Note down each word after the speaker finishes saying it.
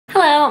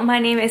Hello, my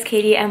name is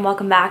Katie and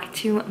welcome back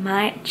to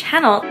my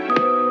channel.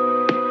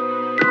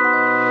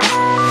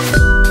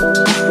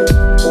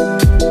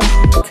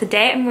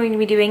 Today I'm going to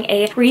be doing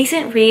a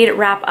recent read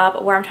wrap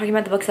up where I'm talking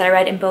about the books that I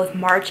read in both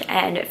March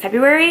and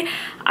February.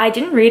 I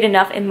didn't read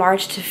enough in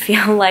March to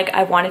feel like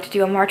I wanted to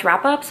do a March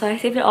wrap up, so I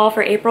saved it all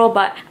for April,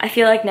 but I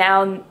feel like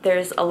now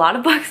there's a lot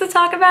of books to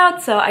talk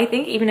about, so I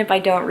think even if I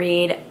don't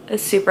read a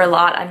super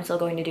lot, I'm still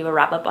going to do a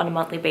wrap up on a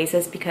monthly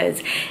basis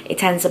because it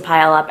tends to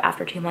pile up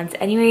after 2 months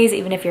anyways,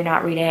 even if you're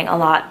not reading a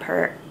lot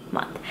per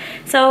month.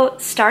 So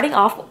starting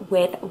off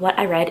with what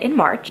I read in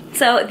March.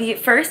 So the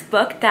first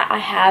book that I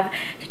have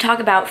to talk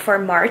about for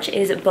March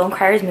is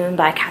Bonecryer's Moon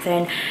by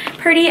Catherine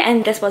Purdy,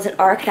 and this was an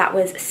ARC that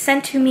was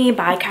sent to me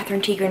by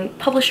Catherine Tigran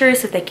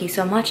Publishers, so thank you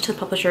so much to the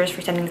publishers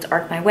for sending this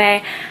ARC my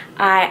way.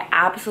 I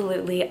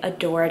absolutely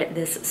adored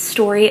this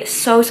story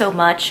so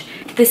much.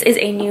 This is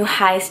a new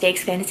high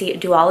stakes fantasy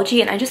duology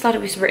and I just thought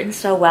it was written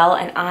so well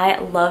and I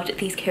loved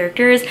these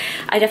characters.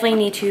 I definitely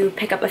need to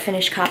pick up a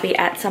finished copy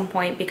at some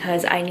point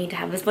because I need to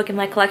have this book in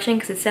my collection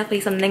because it's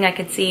definitely something I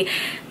could see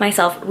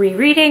myself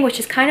rereading, which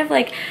is kind of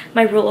like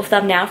my rule of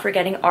thumb now for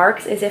getting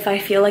ARCs, is if I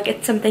feel like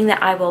it's something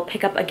that I will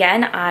pick up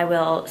again, I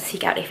will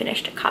seek out a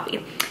finished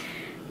copy.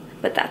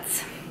 But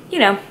that's, you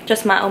know,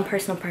 just my own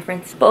personal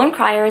preference.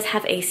 Bonecryers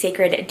have a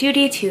sacred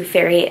duty to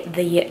ferry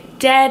the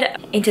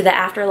dead into the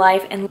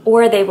afterlife,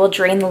 or they will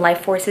drain the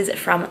life forces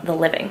from the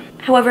living.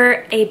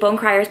 However, a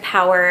Bonecryer's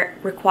power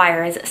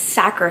requires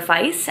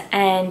sacrifice,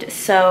 and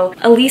so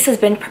Elise has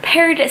been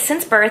prepared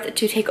since birth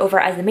to take over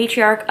as the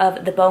matriarch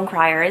of the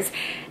Bonecryers,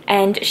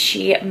 and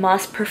she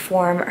must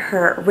perform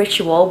her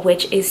ritual,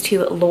 which is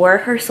to lure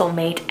her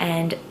soulmate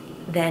and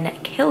then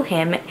kill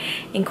him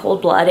in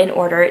cold blood in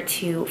order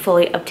to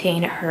fully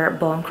obtain her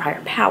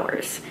Bonecryer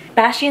powers.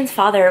 Bastian's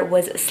father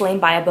was slain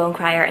by a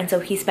Bonecryer, and so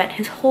he spent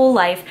his whole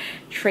life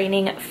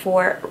training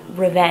for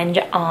revenge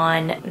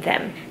on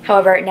them.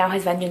 However, now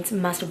his vengeance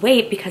must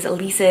wait because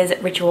Elise's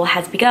ritual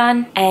has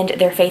begun and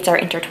their fates are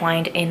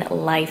intertwined in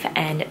life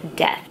and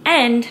death.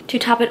 And to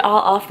top it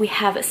all off, we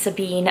have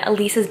Sabine,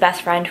 Elise's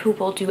best friend, who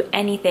will do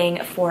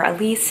anything for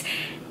Elise.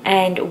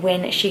 And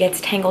when she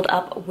gets tangled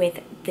up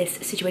with this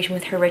situation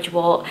with her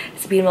ritual,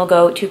 Sabine will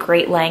go to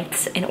great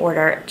lengths in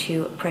order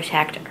to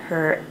protect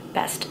her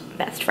best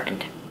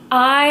friend.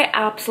 I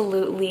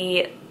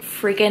absolutely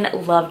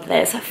freaking loved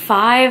this.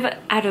 5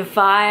 out of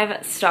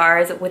 5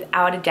 stars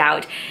without a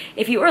doubt.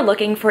 If you are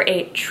looking for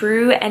a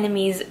true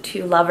enemies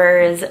to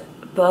lovers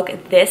book,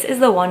 this is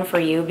the one for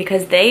you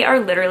because they are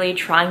literally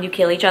trying to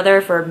kill each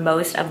other for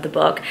most of the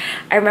book.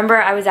 I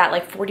remember I was at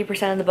like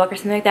 40% of the book or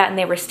something like that and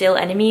they were still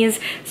enemies,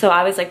 so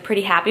I was like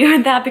pretty happy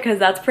with that because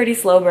that's pretty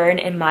slow burn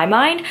in my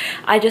mind.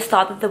 I just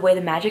thought that the way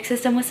the magic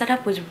system was set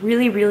up was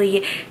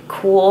really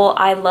cool.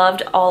 I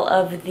loved all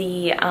of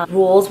the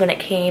rules when it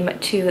came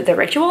to the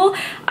ritual.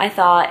 I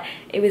thought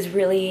it was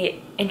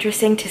really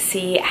interesting to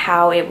see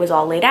how it was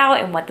all laid out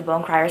and what the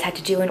Bonecryers had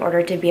to do in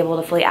order to be able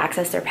to fully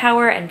access their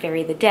power and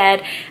bury the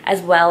dead,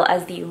 as well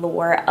as the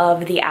lore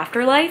of the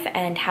afterlife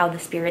and how the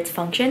spirits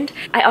functioned.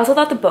 I also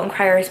thought the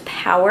Bonecryers'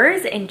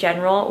 powers in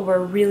general were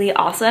really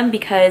awesome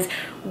because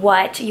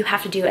what you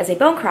have to do as a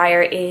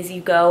Bonecryer is you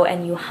go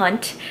and you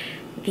hunt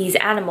these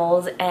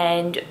animals,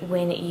 and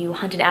when you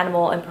hunt an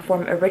animal and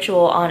perform a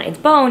ritual on its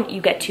bone,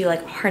 you get to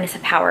like harness the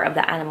power of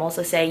the animal.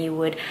 So say you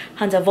would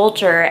hunt a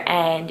vulture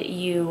and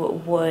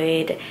you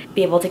would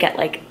be able to get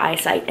like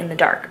eyesight in the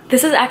dark.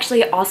 This is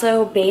actually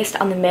also based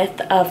on the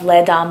myth of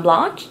Les Dames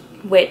Blanches,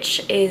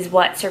 which is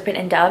what Serpent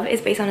and Dove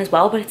is based on as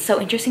well, but it's so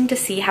interesting to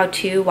see how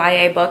two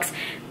YA books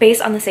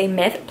based on the same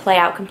myth play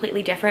out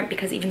completely different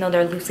because even though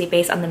they're loosely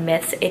based on the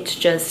myths, it's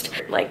just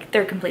like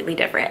they're completely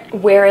different.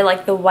 Where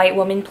like the white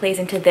woman plays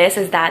into this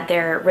is that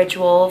their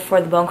ritual for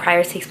the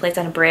Bonecryers takes place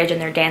on a bridge and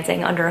they're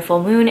dancing under a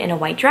full moon in a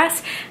white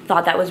dress.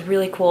 Thought that was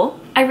really cool.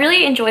 I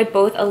really enjoyed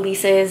both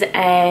Elise's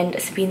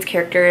and Sabine's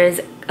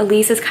characters.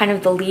 Elise is kind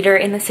of the leader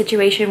in the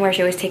situation where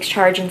she always takes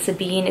charge, and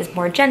Sabine is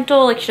more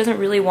gentle, like she doesn't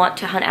really want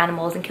to hunt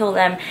animals and kill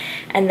them.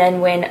 And then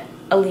when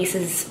Elise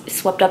is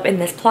swept up in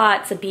this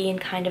plot, Sabine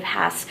kind of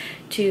has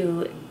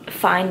to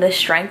find the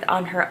strength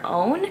on her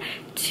own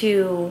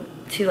to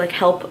like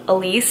help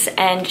Elise,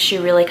 and she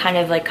really kind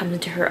of like comes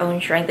into her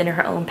own strength and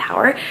her own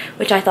power,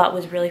 which I thought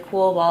was really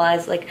cool, while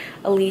as like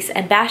Elise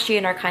and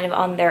Bastian are kind of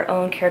on their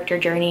own character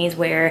journeys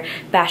where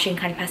Bastian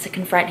kind of has to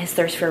confront his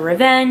thirst for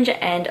revenge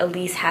and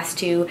Elise has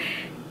to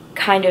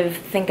kind of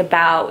think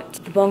about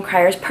the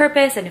Bonecryer's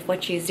purpose and if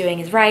what she's doing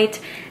is right.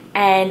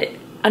 And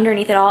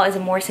underneath it all is a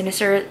more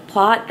sinister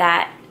plot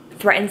that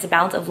threatens the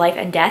balance of life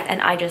and death,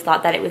 and I just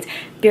thought that it was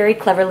very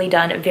cleverly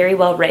done, very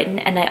well written.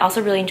 And I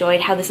also really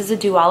enjoyed how this is a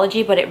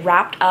duology, but it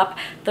wrapped up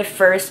the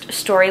first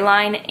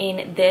storyline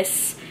in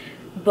this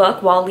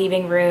book while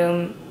leaving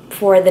room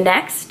for the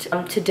next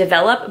to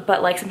develop.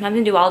 But like sometimes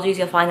in duologies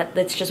you'll find that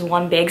it's just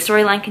one big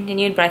storyline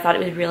continued, but I thought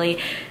it was really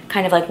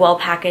kind of like well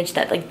packaged,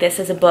 that like this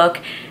is a book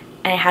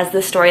and it has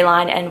this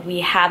storyline and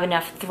we have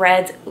enough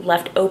threads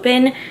left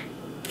open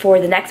for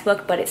the next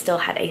book, but it still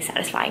had a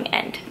satisfying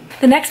end.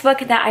 The next book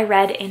that I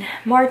read in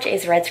March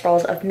is Red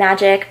Scrolls of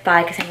Magic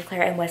by Cassandra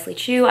Clare and Wesley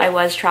Chu. I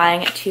was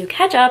trying to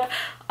catch up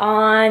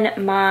on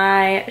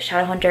my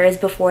Shadowhunters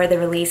before the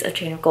release of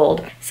Chain of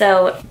Gold.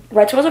 So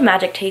Red Scrolls of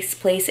Magic takes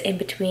place in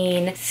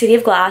between City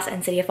of Glass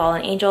and City of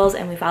Fallen Angels,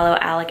 and we follow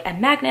Alec and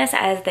Magnus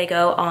as they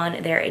go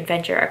on their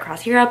adventure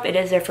across Europe. It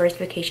is their first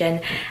vacation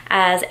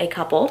as a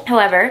couple.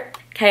 However,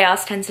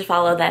 chaos tends to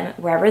follow them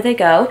wherever they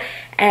go,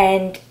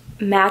 and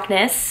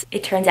Magnus,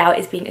 it turns out,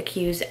 is being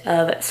accused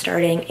of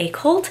starting a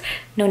cult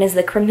known as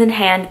the Crimson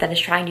Hand that is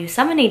trying to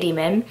summon a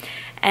demon.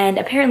 And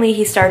apparently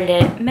he started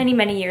it many,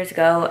 many years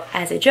ago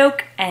as a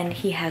joke, and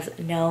he has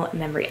no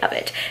memory of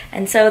it.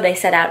 And so they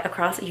set out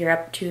across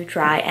Europe to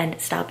try and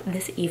stop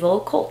this evil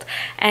cult.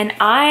 And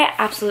I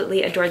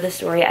absolutely adored this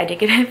story. I did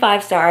give it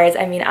 5 stars.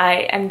 I mean,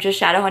 I am just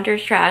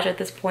Shadowhunters trash at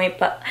this point,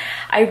 but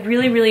I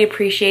really, really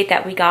appreciate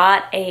that we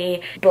got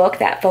a book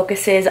that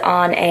focuses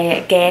on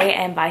a gay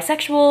and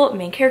bisexual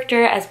main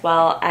character, as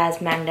well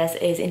as Magnus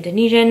is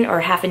Indonesian or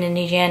half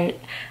Indonesian.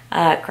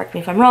 Correct me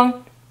if I'm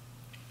wrong.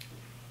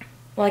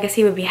 Well, I guess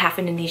he would be half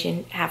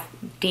Indonesian, half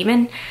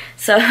demon.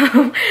 So,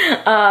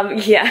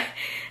 yeah.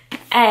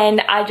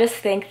 And I just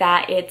think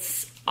that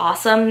it's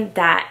awesome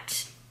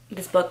that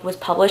this book was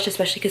published,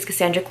 especially because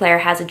Cassandra Clare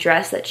has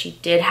addressed that she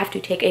did have to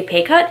take a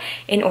pay cut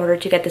in order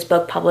to get this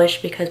book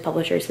published because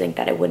publishers think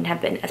that it wouldn't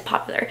have been as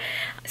popular.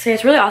 So yeah,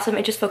 it's really awesome.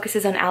 It just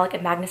focuses on Alec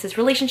and Magnus's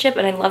relationship,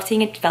 and I love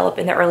seeing it develop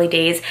in the early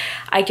days.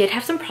 I did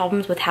have some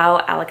problems with how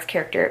Alec's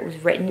character was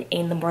written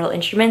in The Mortal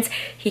Instruments.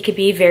 He could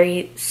be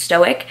very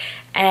stoic,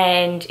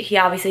 and he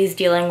obviously is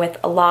dealing with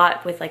a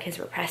lot with like his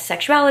repressed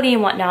sexuality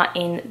and whatnot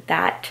in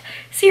that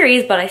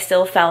series, but I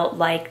still felt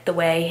like the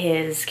way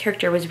his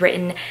character was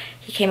written,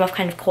 he came off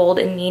kind of cold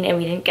and mean, and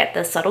we didn't get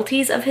the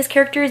subtleties of his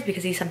characters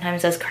because he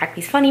sometimes does crack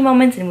these funny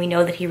moments, and we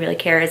know that he really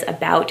cares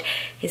about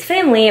his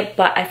family,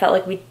 but I felt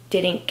like we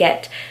didn't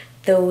get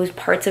those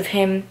parts of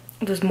him,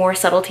 those more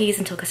subtleties,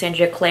 until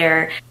Cassandra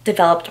Clare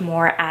developed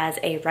more as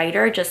a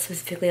writer, just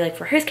specifically like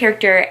for his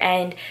character.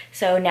 And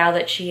so now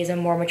that she is a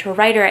more mature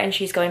writer and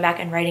she's going back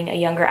and writing a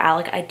younger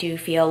Alec, I do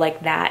feel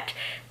like that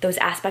those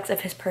aspects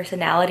of his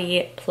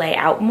personality play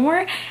out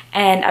more,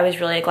 and I was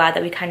really glad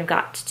that we kind of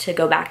got to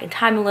go back in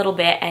time a little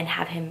bit and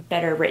have him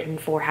better written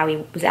for how he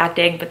was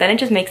acting. But then it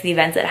just makes the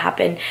events that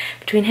happen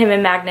between him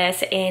and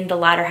Magnus in the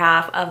latter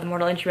half of The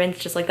Mortal Instruments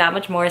just like that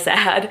much more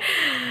sad.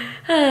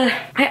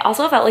 I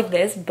also felt like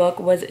this book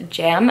was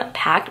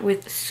jam-packed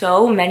with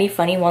so many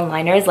funny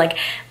one-liners. Like,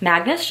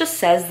 Magnus just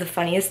says the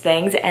funniest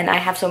things, and I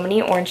have so many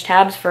orange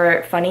tabs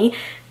for funny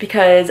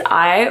because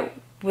I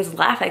was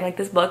laughing. Like,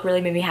 this book really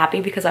made me happy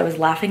because I was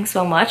laughing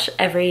so much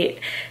every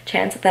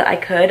chance that I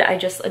could. I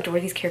just adore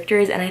these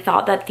characters, and I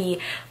thought that the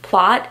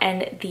plot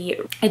and the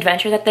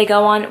adventure that they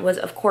go on was,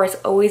 of course,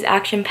 always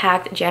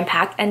action-packed,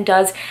 jam-packed, and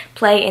does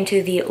play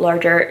into the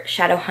larger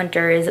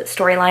Shadowhunters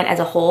storyline as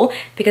a whole,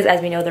 because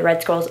as we know, the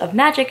Red Scrolls of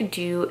Magic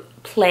do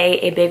play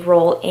a big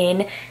role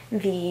in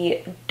the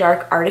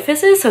dark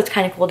artifices, so it's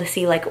kind of cool to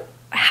see like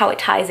how it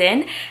ties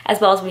in, as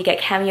well as we get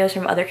cameos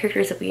from other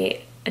characters that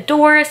we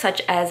adore,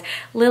 such as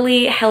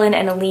Lily, Helen,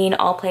 and Aline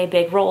all play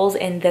big roles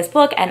in this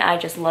book, and I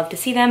just love to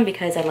see them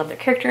because I love their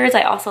characters.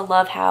 I also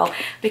love how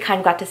we kind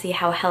of got to see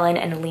how Helen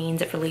and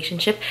Aline's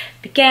relationship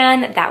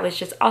began. That was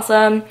just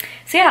awesome.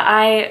 So yeah,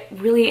 I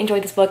really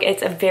enjoyed this book.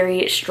 It's a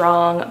very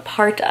strong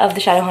part of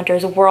the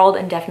Shadowhunters world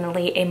and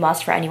definitely a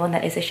must for anyone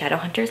that is a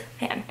Shadowhunters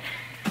fan.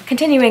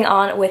 Continuing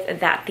on with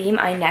that theme,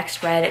 I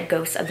next read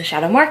Ghosts of the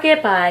Shadow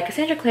Market by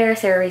Cassandra Clare,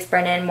 Sarah Reese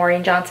Brennan,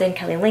 Maureen Johnson,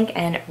 Kelly Link,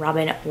 and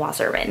Robin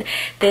Wasserman.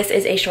 This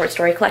is a short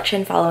story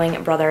collection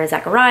following brother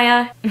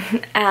Zachariah.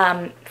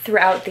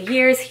 Throughout the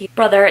years,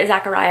 brother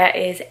Zachariah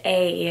is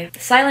a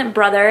silent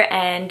brother,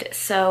 and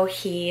so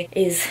he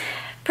is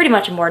pretty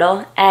much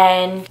immortal,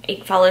 and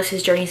it follows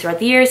his journeys throughout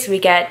the years. So we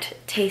get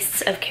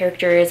tastes of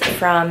characters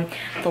from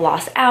The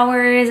Lost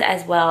Hours,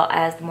 as well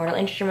as The Mortal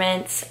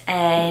Instruments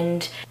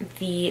and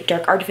the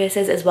Dark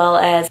Artifices, as well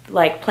as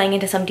like playing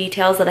into some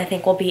details that I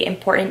think will be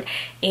important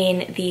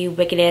in the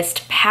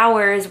Wickedest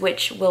Powers,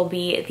 which will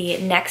be the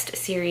next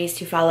series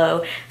to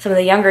follow some of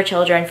the younger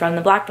children from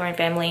the Blackthorn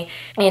family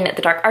in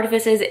the Dark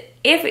Artifices.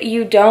 If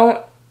you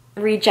don't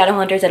read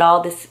Shadowhunters at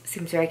all, this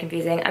seems very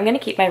confusing. I'm gonna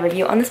keep my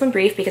review on this one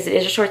brief because it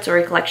is a short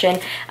story collection.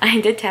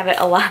 I did tab it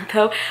a lot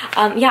though.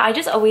 Yeah, I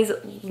just always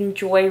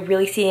enjoy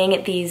really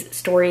seeing these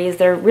stories.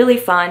 They're really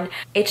fun.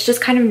 It's just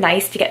kind of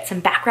nice to get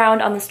some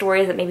background on the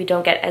stories that maybe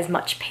don't get as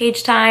much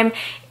page time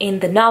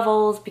in the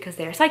novels because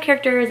they are side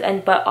characters,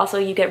 but also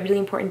you get really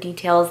important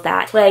details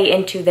that play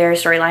into their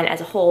storyline as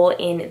a whole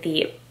in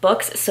the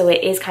books, so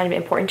it is kind of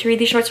important to read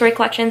these short story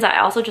collections. I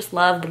also just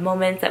love the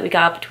moments that we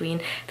got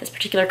between this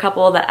particular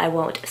couple that I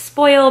won't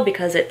spoil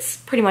because it's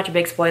pretty much a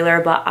big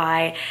spoiler, but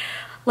I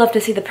love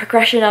to see the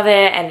progression of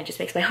it, and it just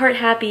makes my heart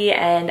happy,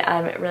 and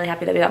I'm really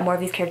happy that we got more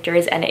of these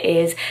characters, and it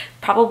is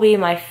probably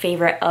my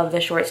favorite of the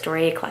short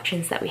story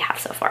collections that we have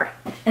so far.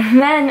 And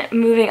then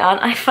moving on,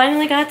 I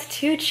finally got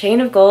to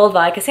Chain of Gold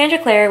by Cassandra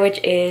Clare, which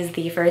is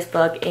the first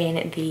book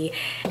in the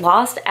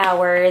Lost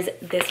Hours.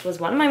 This was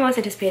one of my most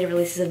anticipated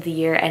releases of the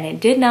year, and it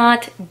did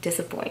not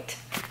disappoint.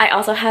 I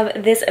also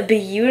have this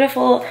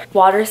beautiful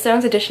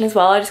Waterstones edition as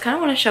well. I just kind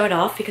of want to show it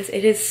off because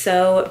it is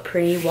so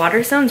pretty.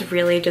 Waterstones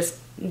really just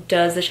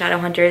does the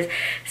Shadowhunters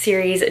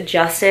series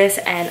justice,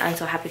 and I'm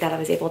so happy that I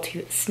was able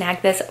to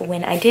snag this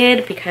when I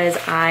did because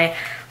I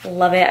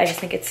love it. I just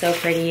think it's so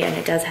pretty, and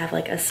it does have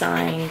like a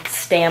signed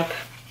stamp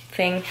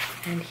thing.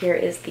 And here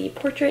is the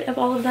portrait of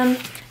all of them.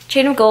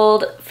 Chain of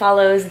Gold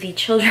follows the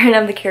children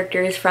of the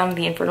characters from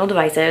the Infernal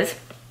Devices,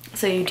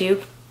 so you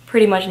do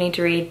pretty much need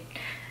to read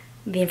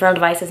the Infernal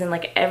Devices and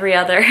like every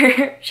other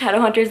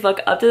Shadowhunters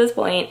book up to this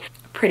point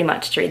pretty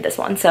much to read this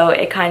one. So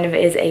it kind of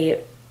is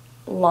a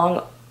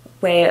long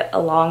way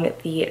along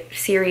the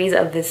series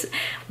of this.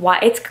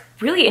 It's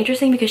really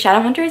interesting because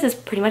Shadowhunters is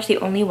pretty much the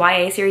only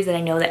YA series that I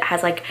know that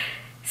has like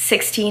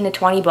 16 to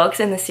 20 books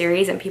in the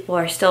series and people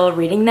are still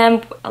reading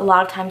them. A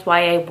lot of times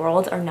YA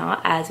worlds are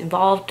not as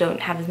involved, don't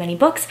have as many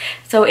books,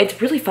 so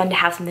it's really fun to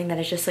have something that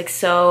is just like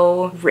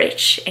so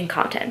rich in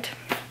content.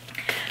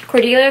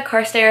 Cordelia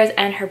Carstairs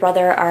and her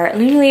brother are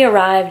newly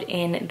arrived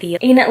in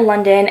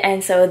London,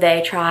 and so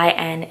they try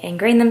and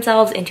ingrain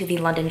themselves into the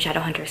London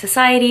Shadowhunter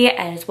Society,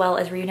 as well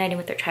as reuniting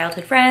with their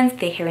childhood friends,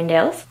 the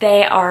Herondales.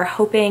 They are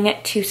hoping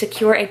to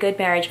secure a good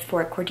marriage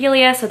for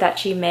Cordelia so that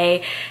she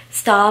may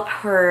stop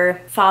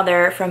her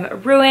father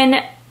from ruin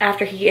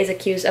after he is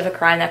accused of a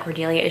crime that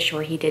Cordelia is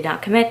sure he did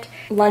not commit.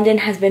 London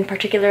has been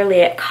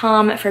particularly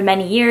calm for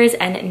many years,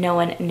 and no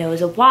one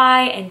knows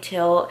why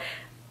until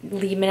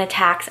Lehman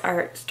attacks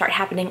start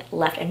happening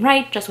left and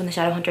right just when the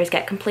Shadowhunters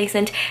get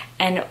complacent,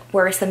 and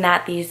worse than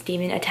that, these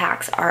demon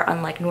attacks are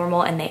unlike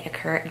normal and they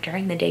occur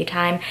during the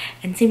daytime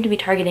and seem to be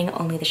targeting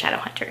only the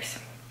Shadowhunters.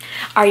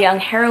 Our young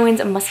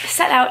heroines must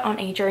set out on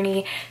a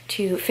journey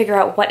to figure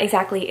out what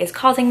exactly is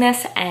causing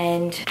this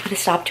and put a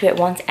stop to it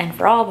once and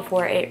for all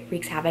before it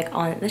wreaks havoc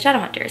on the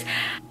Shadowhunters.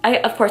 I,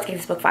 of course, gave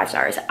this book 5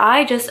 stars.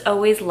 I just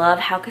always love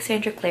how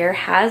Cassandra Clare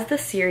has the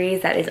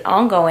series that is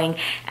ongoing,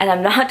 and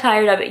I'm not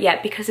tired of it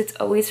yet because it's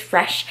always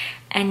fresh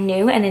and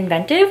new and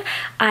inventive.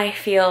 I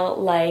feel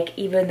like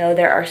even though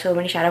there are so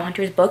many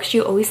Shadowhunters books, she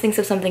always thinks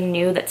of something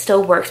new that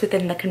still works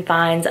within the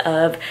confines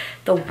of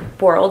the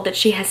world that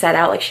she has set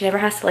out. Like, she never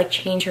has to like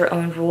change her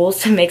own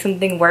rules to make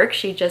something work.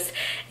 She just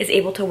is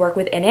able to work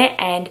within it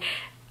and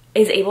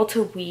is able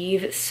to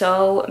weave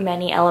so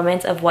many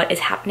elements of what is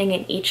happening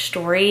in each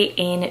story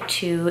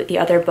into the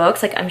other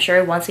books. Like, I'm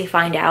sure once we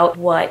find out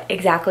what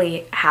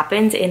exactly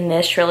happens in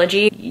this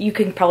trilogy, you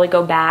can probably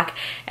go back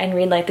and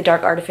read like the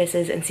Dark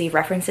Artifices and see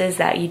references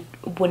that you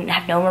wouldn't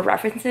have known were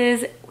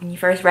references when you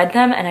first read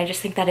them. And I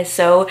just think that is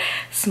so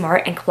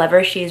smart and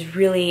clever. She is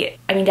really,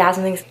 I mean, to have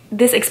something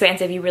this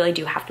expansive, you really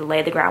do have to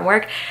lay the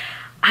groundwork.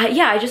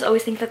 Yeah, I just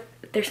always think that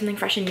there's something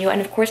fresh and new. And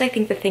of course, I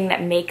think the thing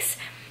that makes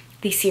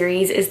the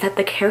series is that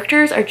the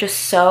characters are just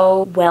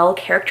so well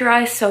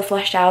characterized, so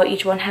fleshed out.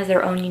 Each one has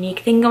their own unique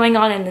thing going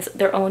on and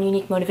their own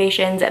unique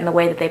motivations, and the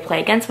way that they play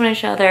against one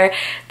another,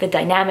 the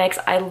dynamics.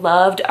 I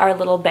loved our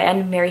little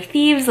band, Merry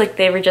Thieves. Like,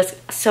 they were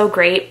just so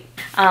great.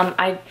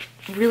 I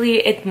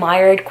really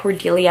admired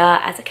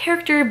Cordelia as a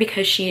character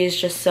because she is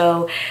just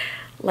so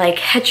like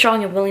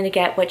headstrong and willing to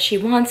get what she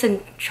wants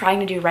and trying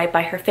to do right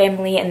by her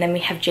family. And then we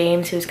have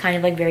James, who's kind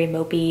of like very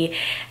mopey,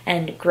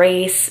 and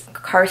Grace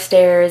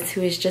Carstairs,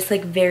 who is just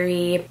like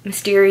very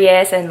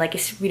mysterious and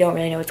like we don't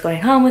really know what's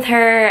going on with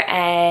her.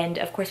 And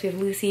of course we have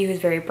Lucy, who's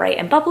very bright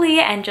and bubbly,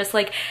 and just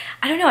like,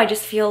 I don't know, I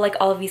just feel like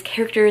all of these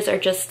characters are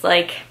just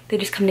like, they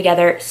just come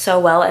together so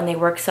well and they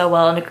work so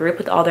well in a group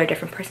with all their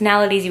different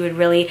personalities. You would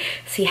really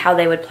see how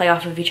they would play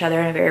off of each other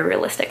in a very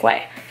realistic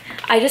way.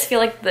 I just feel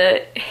like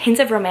the hints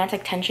of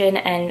romantic tension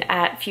and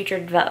at future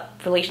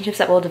relationships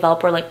that will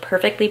develop were like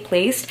perfectly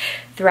placed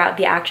throughout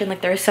the action.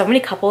 Like, there are so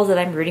many couples that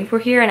I'm rooting for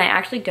here, and I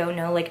actually don't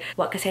know like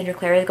what Cassandra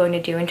Clare is going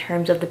to do in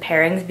terms of the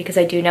pairings, because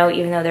I do know,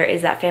 even though there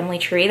is that family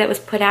tree that was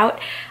put out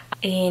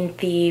in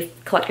the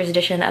collector's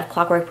edition of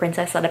Clockwork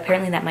Princess, that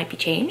apparently that might be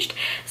changed.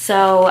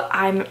 So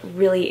I'm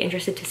really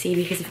interested to see,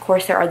 because of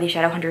course there are these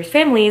Shadowhunters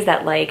families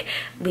that like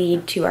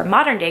lead to our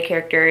modern day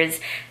characters.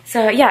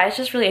 So yeah, it's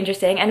just really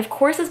interesting. And of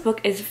course this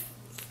book is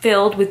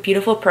filled with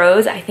beautiful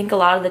prose. I think a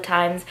lot of the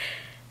times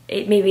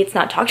maybe it's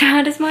not talked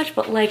about as much,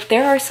 but like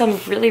there are some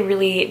really,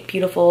 really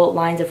beautiful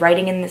lines of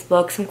writing in this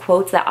book, some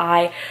quotes that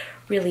I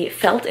really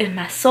felt in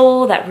my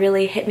soul that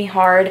really hit me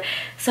hard.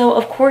 So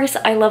of course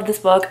I love this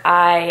book.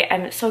 I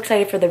am so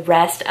excited for the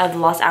rest of the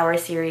Lost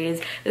Hours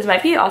series. This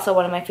might be also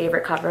one of my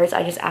favorite covers.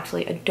 I just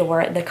absolutely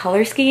adore the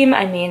color scheme.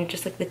 I mean,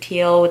 just like the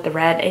teal with the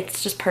red,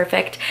 it's just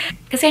perfect.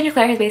 Cassandra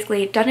Clare has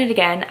basically done it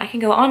again. I can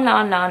go on and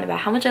on and on about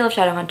how much I love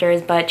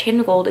Shadowhunters, but Chain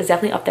of Gold is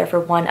definitely up there for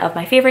one of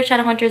my favorite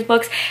Shadowhunters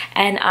books,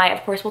 and I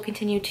of course will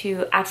continue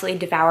to absolutely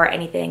devour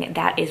anything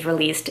that is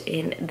released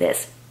in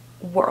this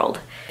world.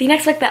 The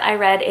next book that I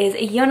read is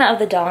Yona of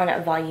the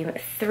Dawn, Volume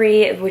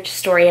 3, which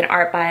story and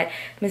art by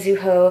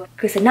Mizuho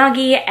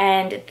Kusanagi,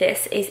 and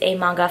this is a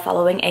manga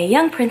following a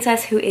young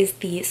princess who is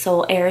the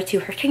sole heir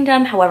to her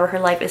kingdom. However, her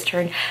life is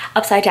turned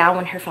upside down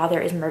when her father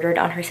is murdered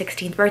on her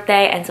 16th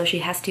birthday, and so she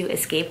has to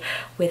escape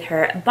with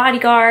her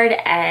bodyguard.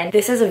 And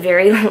this is a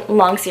very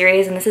long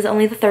series, and this is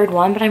only the third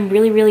one, but I'm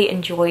really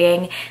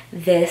enjoying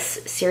this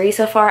series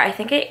so far. I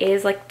think it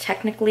is like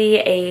technically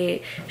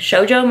a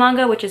shoujo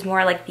manga, which is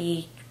more like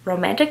the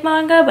romantic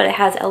manga, but it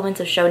has elements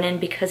of shonen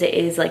because it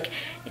is like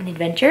an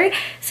adventure.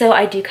 So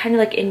I do kind of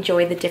like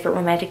enjoy the different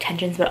romantic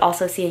tensions, but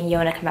also seeing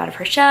Yona come out of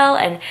her shell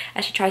and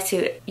as she tries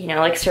to, you know,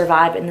 like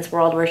survive in this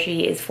world where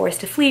she is forced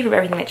to flee from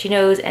everything that she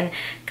knows and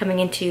coming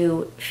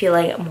into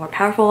feeling more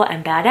powerful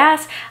and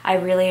badass. I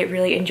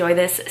really enjoy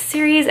this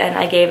series, and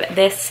I gave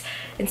this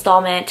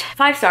installment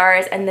 5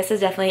 stars, and this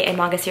is definitely a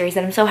manga series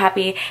that I'm so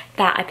happy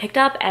that I picked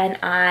up and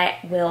I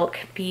will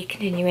be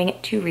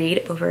continuing to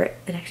read over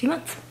the next few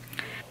months.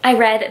 I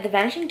read The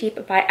Vanishing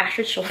Deep by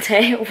Astrid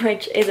Schulte,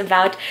 which is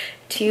about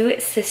 2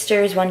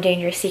 sisters, one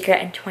dangerous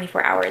secret, and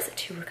 24 hours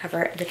to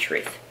recover the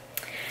truth.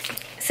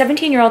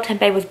 17-year-old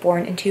Tenpei was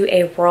born into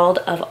a world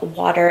of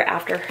water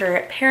after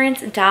her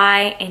parents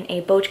die in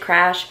a boat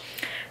crash.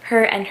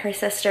 Her and her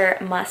sister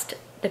must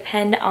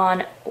depend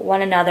on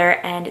one another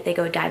and they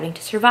go diving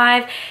to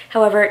survive.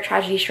 However,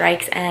 tragedy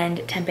strikes and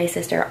Tenpei's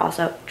sister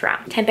also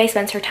drowns. Tenpei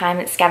spends her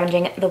time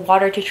scavenging the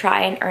water to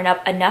try and earn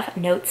up enough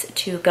notes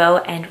to go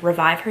and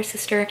revive her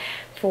sister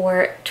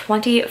for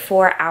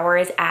 24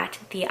 hours at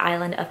the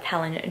island of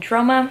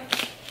Palindroma.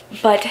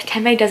 But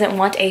Tenpei doesn't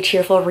want a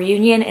tearful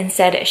reunion.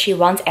 Instead, she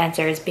wants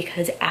answers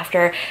because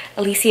after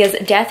Alicia's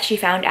death, she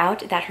found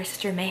out that her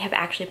sister may have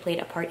actually played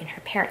a part in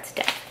her parents'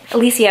 death.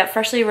 Alicia,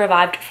 freshly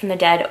revived from the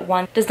dead,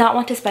 does not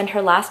want to spend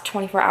her last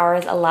 24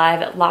 hours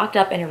alive locked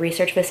up in a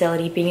research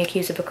facility being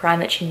accused of a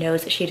crime that she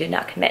knows she did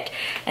not commit.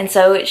 And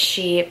so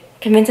she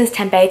convinces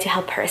Tenpei to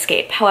help her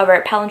escape.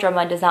 However,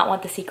 Palindroma does not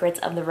want the secrets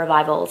of the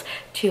revivals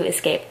to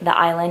escape the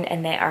island,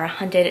 and they are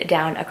hunted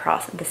down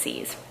across the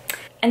seas.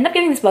 I ended up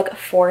giving this book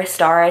 4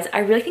 stars. I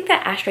really think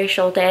that Astrid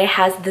Schulte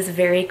has this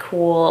very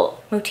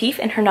cool motif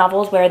in her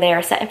novels where they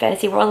are set in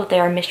fantasy world, but they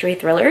are mystery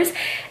thrillers,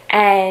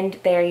 and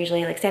they're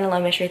usually like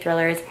standalone mystery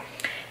thrillers.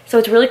 So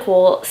it's really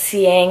cool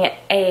seeing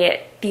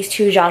these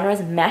 2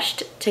 genres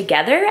meshed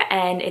together,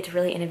 and it's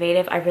really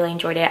innovative. I really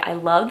enjoyed it. I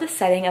love the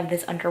setting of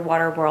this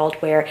underwater world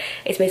where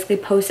it's basically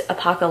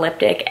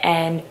post-apocalyptic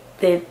and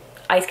the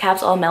ice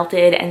caps all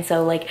melted, and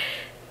so like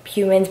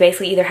humans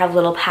basically either have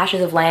little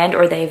patches of land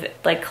or they've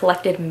like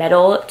collected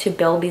metal to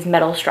build these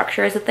metal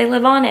structures that they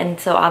live on. And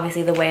so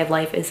obviously the way of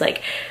life is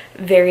like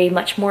very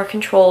much more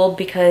controlled,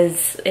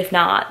 because if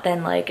not,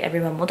 then like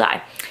everyone will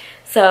die.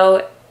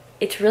 So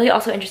it's really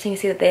also interesting to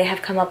see that they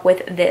have come up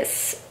with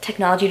this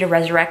technology to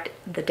resurrect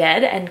the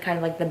dead and kind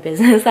of like the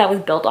business that was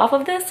built off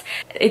of this.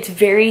 It's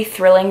very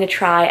thrilling to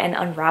try and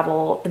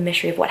unravel the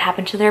mystery of what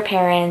happened to their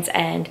parents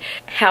and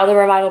how the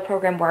revival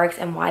program works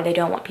and why they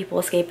don't want people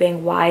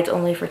escaping, why it's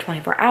only for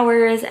 24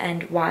 hours,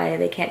 and why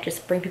they can't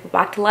just bring people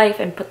back to life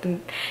and put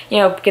them, you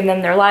know, give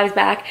them their lives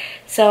back.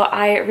 So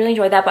I really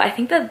enjoyed that, but I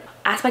think the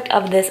aspect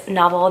of this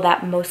novel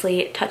that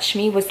mostly touched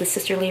me was the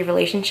sisterly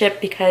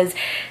relationship, because,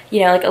 you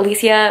know, like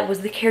Alicia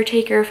was the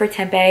caretaker for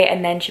Tenpei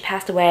and then she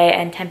passed away,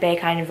 and Tenpei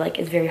kind of like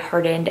is very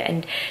hardened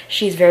and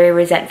she's very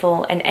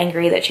resentful and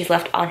angry that she's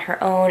left on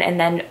her own. And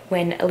then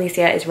when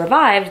Alicia is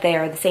revived, they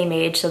are the same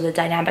age, so the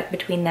dynamic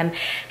between them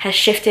has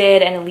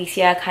shifted, and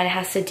Alicia kind of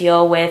has to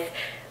deal with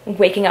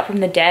waking up from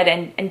the dead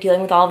and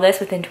dealing with all of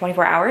this within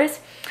 24 hours.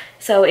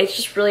 So it's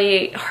just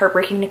really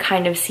heartbreaking to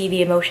kind of see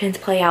the emotions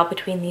play out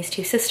between these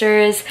 2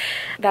 sisters.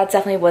 That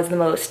definitely was the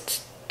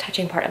most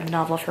touching part of the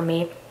novel for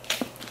me.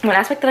 One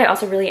aspect that I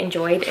also really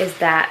enjoyed is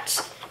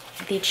that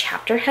the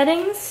chapter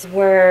headings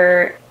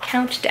were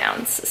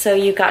countdowns, so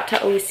you got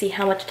to always see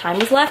how much time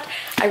was left.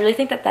 I really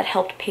think that that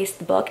helped pace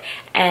the book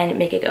and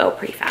make it go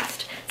pretty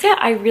fast. So yeah,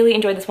 I really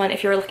enjoyed this one.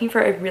 If you're looking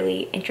for a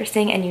really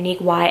interesting and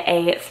unique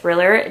YA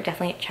thriller,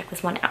 definitely check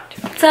this one out.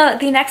 So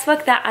the next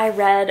book that I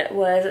read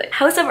was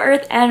House of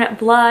Earth and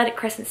Blood,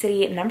 Crescent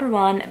City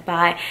 #1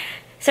 by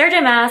Sarah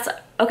J. Maas.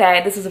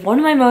 Okay, this is one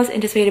of my most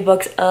anticipated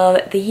books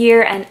of the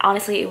year, and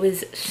honestly, it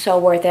was so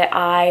worth it.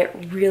 I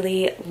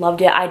really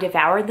loved it. I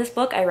devoured this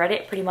book. I read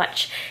it pretty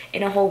much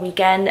in a whole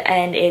weekend,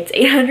 and it's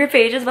 800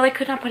 pages, but I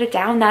could not put it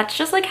down. That's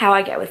just like how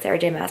I get with Sarah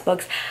J. Maas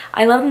books.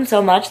 I love them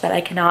so much that I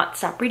cannot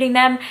stop reading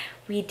them.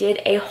 We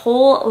did a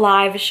whole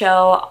live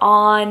show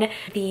on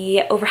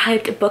the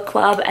Overhyped Book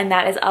Club, and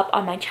that is up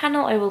on my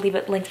channel. I will leave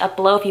it linked up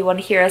below if you want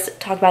to hear us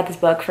talk about this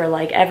book for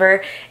like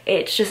ever.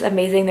 It's just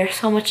amazing. There's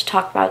so much to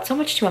talk about, so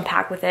much to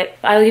unpack with it.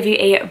 I'll give you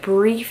a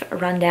brief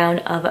rundown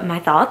of my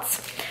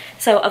thoughts.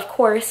 So of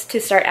course, to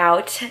start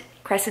out,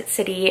 Crescent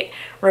City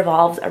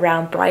revolves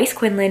around Bryce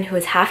Quinlan, who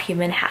is half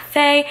human, half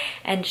fae,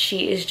 and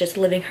she is just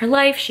living her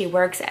life. She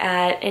works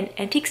at an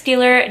antique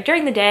dealer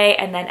during the day,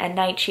 and then at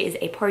night she is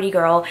a party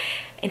girl,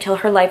 until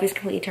her life is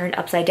completely turned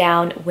upside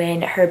down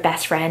when her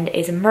best friend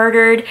is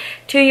murdered.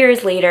 2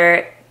 years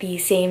later, the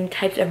same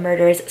types of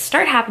murders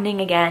start happening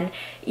again.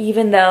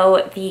 even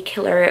though the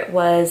killer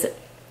was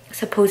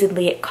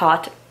supposedly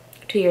caught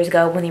 2 years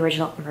ago when the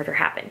original murder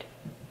happened.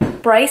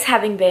 Bryce,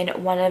 having been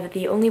one of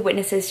the only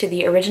witnesses to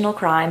the original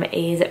crime,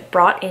 is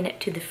brought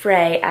into the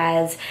fray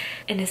as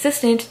an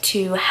assistant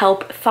to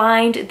help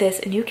find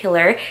this new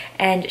killer,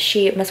 and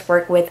she must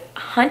work with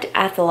Hunt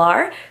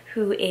Athalar,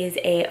 who is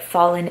a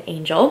fallen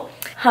angel.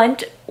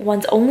 Hunt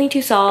wants only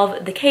to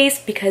solve the case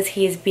because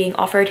he is being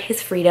offered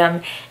his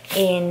freedom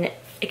in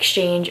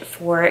exchange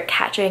for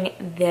catching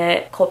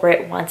the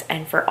culprit once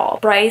and for all.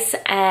 Bryce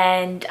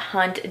and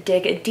Hunt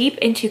dig deep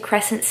into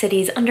Crescent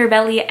City's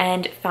underbelly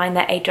and find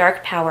that a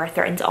dark power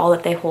threatens all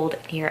that they hold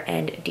near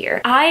and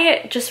dear.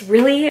 I just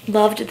really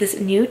loved this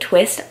new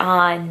twist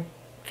on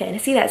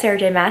fantasy that Sarah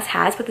J Maas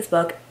has with this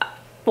book.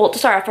 Well, to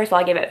start off, first of all,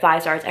 I gave it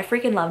 5 stars. I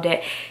freaking loved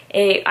it.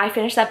 I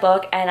finished that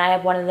book and I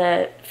have one of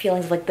the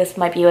feelings like this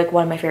might be like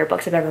one of my favorite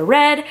books I've ever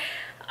read.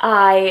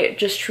 I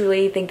just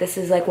truly think this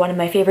is like one of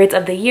my favorites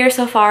of the year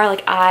so far.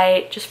 Like,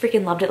 I just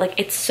freaking loved it. Like,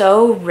 it's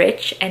so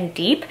rich and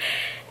deep,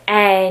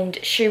 and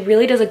she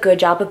really does a good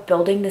job of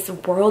building this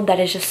world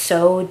that is just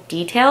so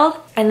detailed.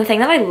 And the thing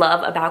that I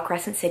love about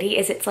Crescent City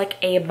is it's like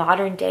a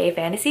modern day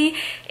fantasy.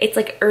 It's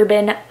like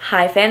urban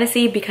high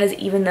fantasy, because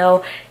even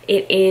though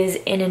it is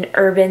in an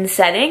urban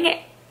setting,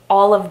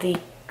 all of the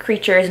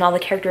creatures and all the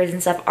characters and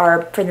stuff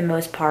are, for the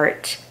most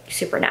part,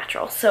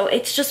 supernatural. So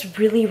it's just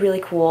really, really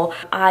cool.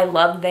 I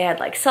loved they had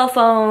like cell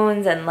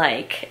phones, and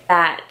like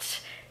that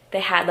they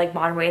had like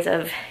modern ways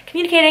of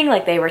communicating,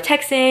 like they were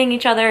texting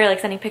each other, like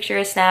sending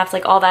pictures, snaps,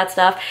 like all that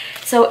stuff.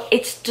 So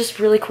it's just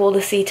really cool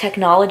to see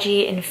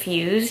technology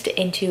infused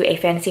into a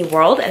fantasy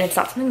world, and it's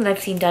not something that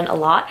I've seen done a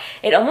lot.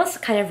 It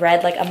almost kind of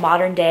read like a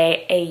modern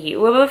day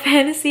AU of a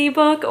fantasy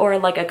book, or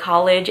like a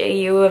college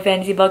AU of a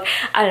fantasy book.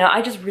 I don't know,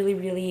 I just really,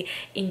 really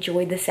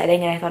enjoyed the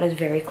setting, and I thought it was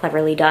very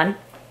cleverly done.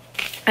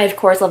 I of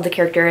course love the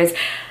characters.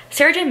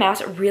 Sarah J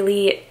Maas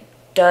really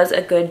does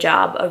a good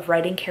job of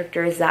writing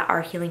characters that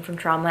are healing from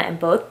trauma, and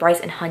both Bryce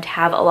and Hunt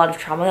have a lot of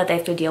trauma that they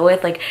have to deal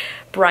with. Like,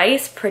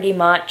 Bryce pretty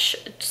much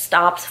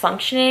stops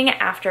functioning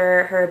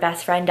after her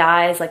best friend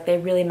dies. Like, they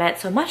really meant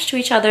so much to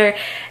each other,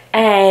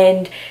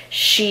 and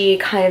she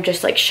kind of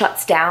just like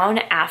shuts down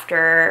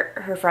after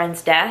her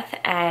friend's death,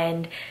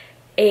 and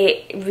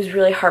it was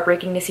really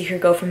heartbreaking to see her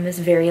go from this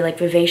very like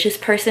vivacious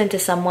person to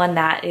someone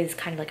that is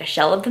kind of like a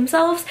shell of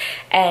themselves.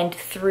 And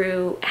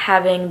through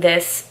having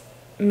this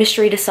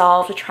mystery to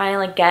solve, to try and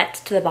like get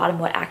to the bottom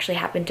of what actually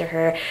happened to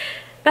her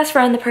best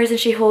friend, the person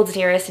she holds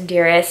nearest and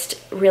dearest,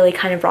 really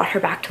kind of brought her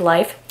back to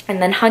life.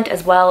 And then Hunt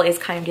as well is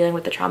kind of dealing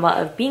with the trauma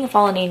of being a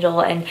fallen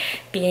angel and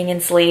being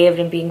enslaved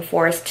and being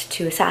forced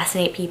to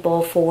assassinate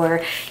people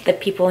for the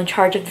people in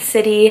charge of the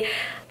city.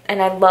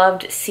 And I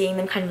loved seeing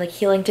them kind of like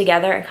healing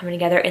together and coming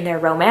together in their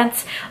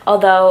romance.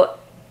 Although,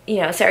 you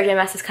know, Sarah J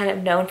Maas is kind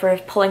of known for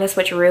pulling a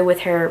switcheroo with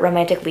her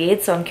romantic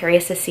leads, so I'm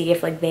curious to see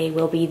if like they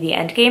will be the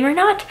end game or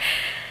not.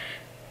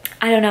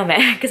 I don't know,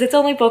 man, because it's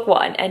only book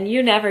 1 and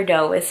you never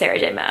know with Sarah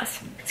J Maas.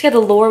 So yeah, the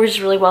lore was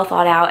just really well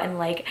thought out, and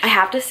like I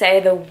have to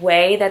say the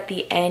way that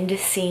the end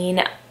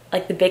scene,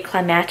 like the big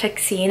climactic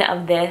scene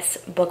of this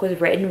book was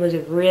written, was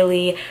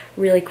really,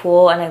 really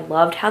cool, and I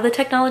loved how the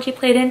technology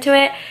played into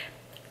it.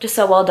 Just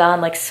so well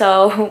done, like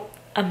so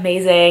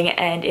amazing,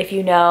 and if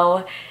you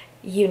know,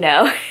 you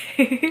know.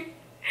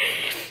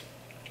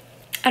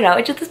 I don't know,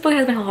 it just, this book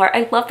has my whole heart.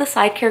 I love the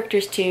side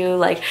characters too,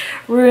 like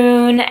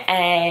Rune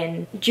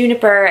and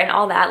Juniper and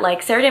all that.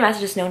 Like, Sarah J Maas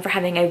is just known for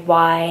having a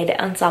wide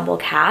ensemble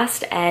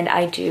cast, and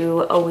I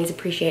do always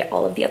appreciate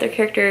all of the other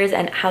characters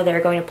and how they're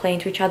going to play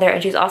into each other.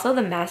 And she's also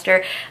the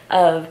master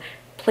of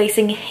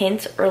placing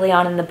hints early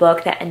on in the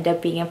book that end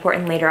up being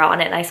important later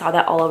on, and I saw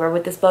that all over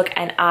with this book,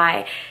 and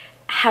I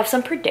have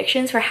some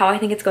predictions for how I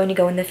think it's going to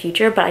go in the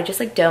future, but I just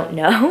like don't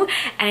know,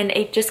 and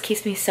it just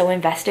keeps me so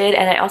invested.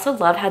 And I also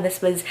love how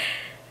this was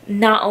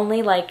not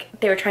only like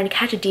they were trying to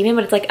catch a demon,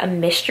 but it's like a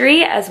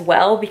mystery as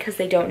well, because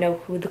they don't know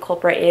who the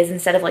culprit is.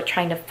 Instead of like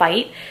trying to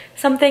fight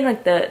something,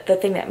 like the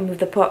thing that moved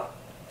the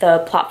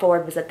plot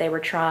forward was that they were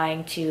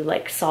trying to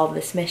like solve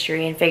this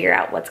mystery and figure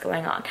out what's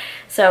going on.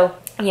 So,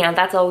 you know,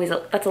 that's always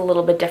that's a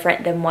little bit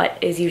different than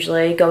what is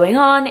usually going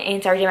on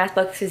in Sarah J Maas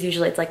books, because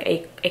usually it's like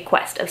a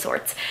quest of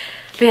sorts.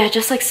 But yeah,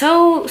 just like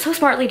so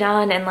smartly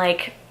done, and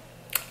like,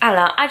 I don't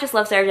know, I just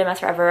love Sarah J Maas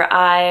forever.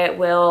 I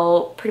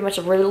will pretty much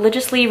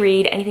religiously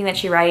read anything that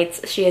she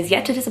writes. She has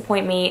yet to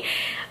disappoint me.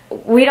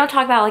 We don't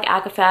talk about like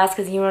Alcafast,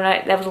 because you know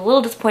that was a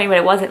little disappointing, but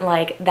it wasn't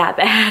like that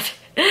bad.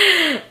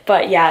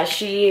 But yeah,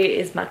 she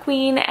is my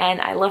queen, and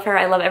I love her.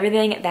 I love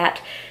everything that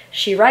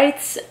she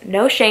writes.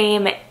 No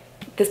shame.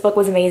 This book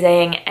was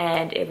amazing,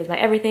 and it was my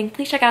everything.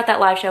 Please check out that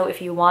live show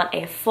if you want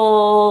a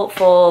full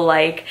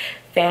like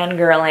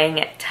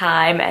fangirling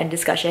time and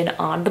discussion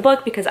on the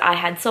book, because I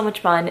had so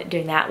much fun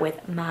doing that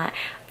with my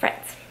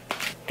friends.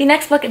 The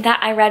next book that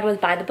I read was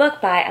By the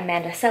Book by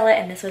Amanda Sillett,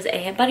 and this was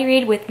a buddy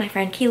read with my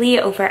friend Keeley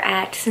over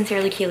at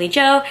Sincerely Keeley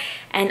Jo,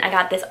 and I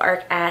got this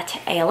arc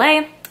at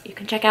ALA. You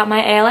can check out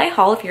my ALA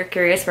haul if you're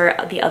curious for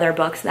the other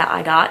books that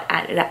I got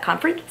at that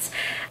conference.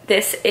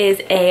 this is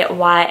a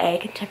YA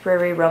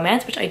contemporary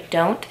romance, which I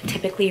don't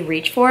typically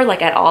reach for,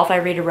 like at all. If I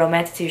read a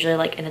romance, it's usually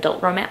like an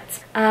adult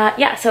romance.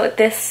 Yeah, so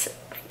this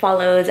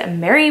follows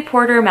Mary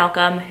Porter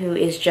Malcolm, who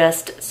is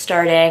just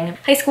starting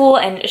high school,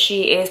 and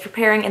she is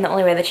preparing in the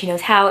only way that she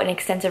knows how an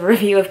extensive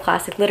review of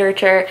classic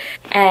literature.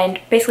 And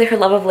basically her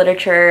love of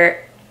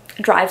literature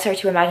drives her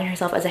to imagine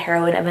herself as a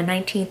heroine of a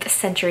 19th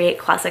century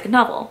classic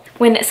novel.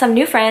 When some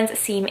new friends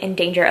seem in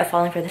danger of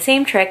falling for the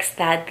same tricks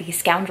that the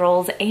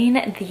scoundrels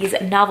in these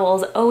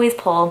novels always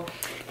pull,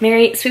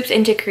 Mary swoops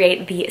in to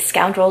create the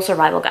Scoundrel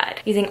Survival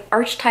Guide, using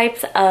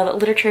archetypes of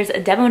literature's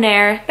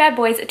debonair bad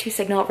boys to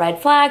signal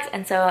red flags,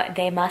 and so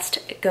they must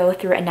go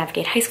through and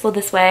navigate high school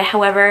this way.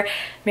 However,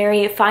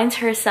 Mary finds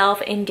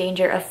herself in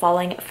danger of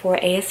falling for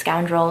a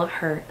scoundrel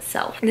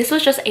herself. This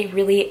was just a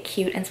really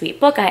cute and sweet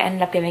book. I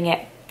ended up giving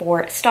it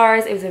 4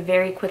 stars. It was a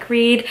very quick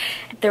read.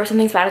 There were some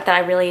things about it that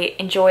I really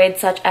enjoyed,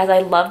 such as I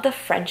love the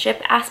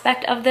friendship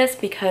aspect of this,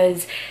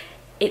 because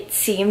it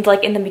seemed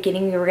like in the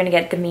beginning we were gonna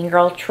get the mean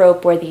girl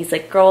trope where these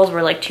like girls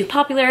were like too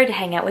popular to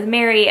hang out with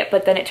Mary,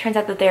 but then it turns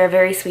out that they are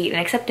very sweet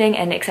and accepting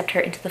and accept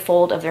her into the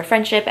fold of their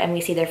friendship, and we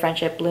see their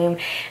friendship bloom.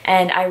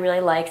 And I really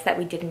liked that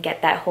we didn't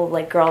get that whole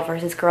like girl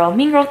versus girl,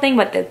 mean girl thing,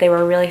 but that they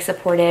were really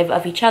supportive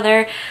of each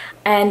other.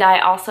 And I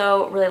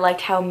also really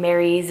liked how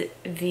Mary's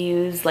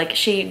views, like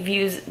she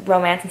views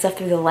romance and stuff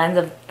through the lens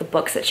of the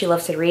books that she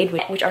loves to read,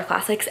 which are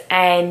classics,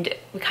 and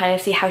we kind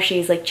of see how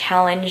she's like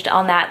challenged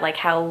on that, like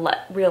how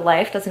real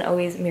life doesn't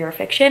always mirror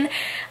fiction,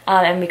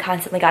 and we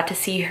constantly got to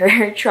see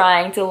her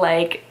trying to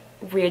like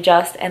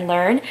readjust and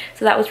learn.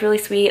 So that was really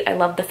sweet. I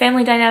love the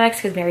family dynamics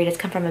because Mary does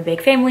come from a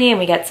big family, and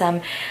we get some,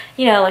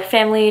 you know, like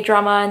family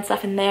drama and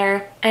stuff in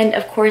there. And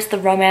of course the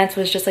romance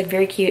was just like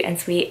very cute and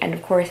sweet, and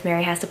of course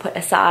Mary has to put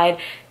aside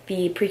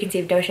the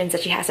preconceived notions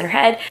that she has in her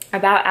head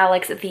about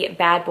Alex, the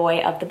bad boy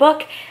of the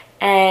book,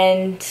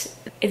 and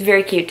it's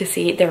very cute to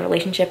see their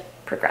relationship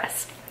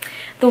progress.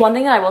 The one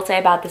thing that I will say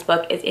about this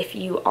book is if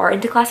you are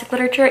into classic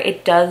literature,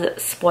 it does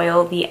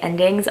spoil the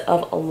endings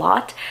of a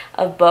lot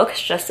of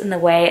books just in the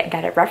way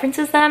that it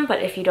references them,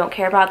 but if you don't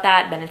care about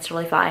that, then it's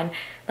really fine.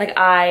 Like,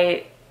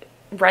 I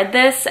read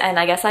this and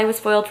I guess I was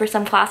spoiled for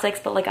some classics,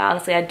 but like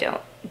honestly I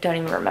don't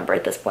even remember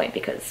at this point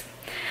because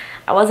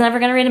I wasn't ever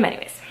gonna read them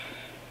anyways.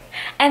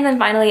 And then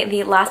finally,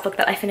 the last book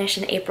that I finished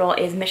in April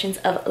is Missions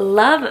of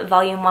Love,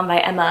 Volume 1 by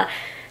Emma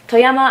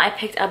Toyama. I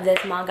picked up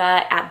this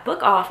manga at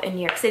Book Off in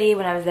New York City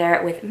when I was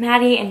there with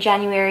Maddie in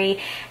January.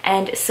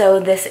 And so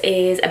this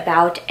is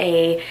about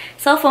a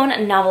cell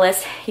phone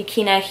novelist.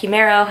 Yukina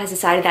Himero has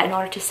decided that in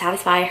order to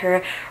satisfy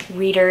her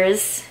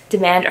readers'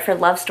 demand for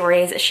love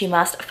stories, she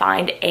must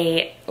find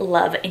a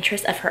love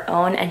interest of her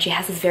own, and she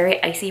has this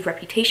very icy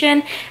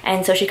reputation.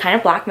 And so she kind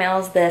of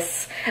blackmails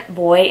this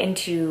boy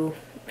into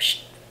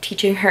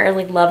teaching her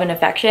like love and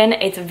affection.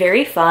 It's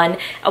very fun,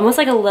 almost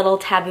like a little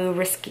taboo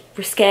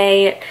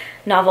risque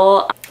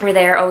novel where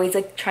they're always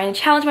like trying to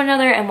challenge one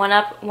another and one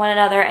up one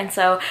another. And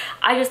so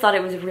I just thought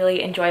it was a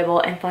really enjoyable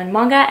and fun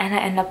manga, and I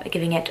ended up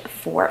giving it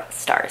 4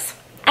 stars.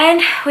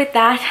 And with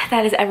that,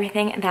 that is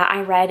everything that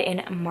I read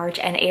in March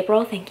and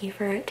April. Thank you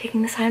for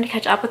taking this time to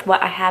catch up with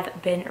what I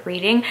have been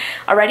reading.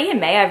 Already in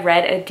May, I've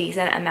read a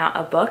decent amount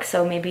of books,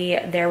 so maybe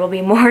there will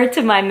be more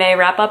to my May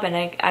wrap up,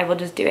 and I will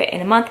just do it in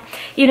a month.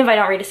 Even if I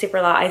don't read a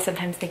super lot, I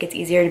sometimes think it's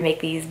easier to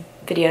make these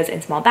videos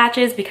in small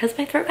batches because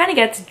my throat kind of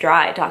gets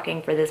dry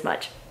talking for this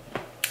much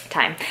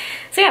time.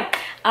 So yeah,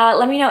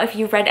 let me know if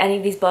you've read any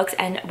of these books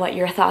and what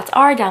your thoughts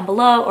are down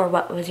below, or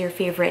what was your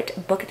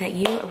favorite book that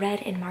you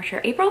read in March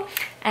or April.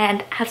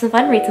 And have some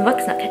fun, read some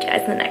books, and I'll catch you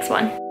guys in the next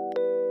one.